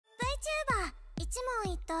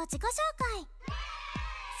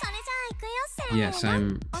Yes,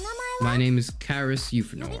 my name is Charis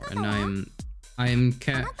Euphranor, and I am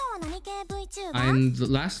the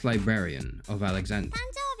last librarian of Alexander.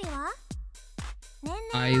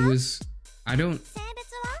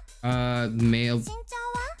 Male.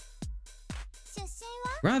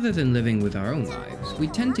 Rather than living with our own lives, we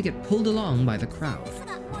tend to get pulled along by the crowd,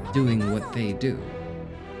 doing what they do.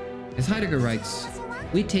 As Heidegger writes,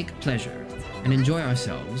 we take pleasure and enjoy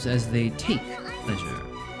ourselves as they take pleasure.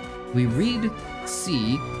 We read,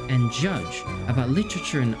 see, and judge about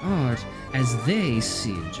literature and art as they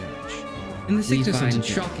see and judge. In the we find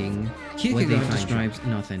shocking Kierkegaard describes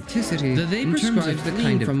inauthenticity that they prescribe the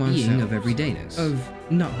kind of being of everydayness, of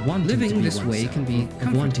not wanting living to be this way can be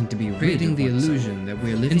of wanting to be creating the illusion that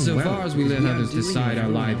we're living insofar as we let others decide our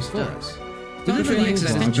lives for us. Deliberately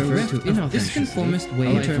existential of this conformist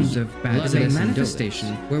way in terms of bad as a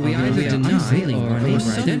manifestation where we either deny or unable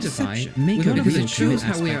to identify, because it shows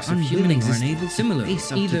how we are unwilling or unable similar,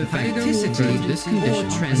 either facticity this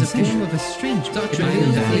condition as a form of estrangement.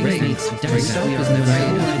 Doctrine that resonates self is never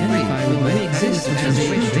able to identify with what exists as a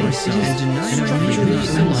strange and deny our nature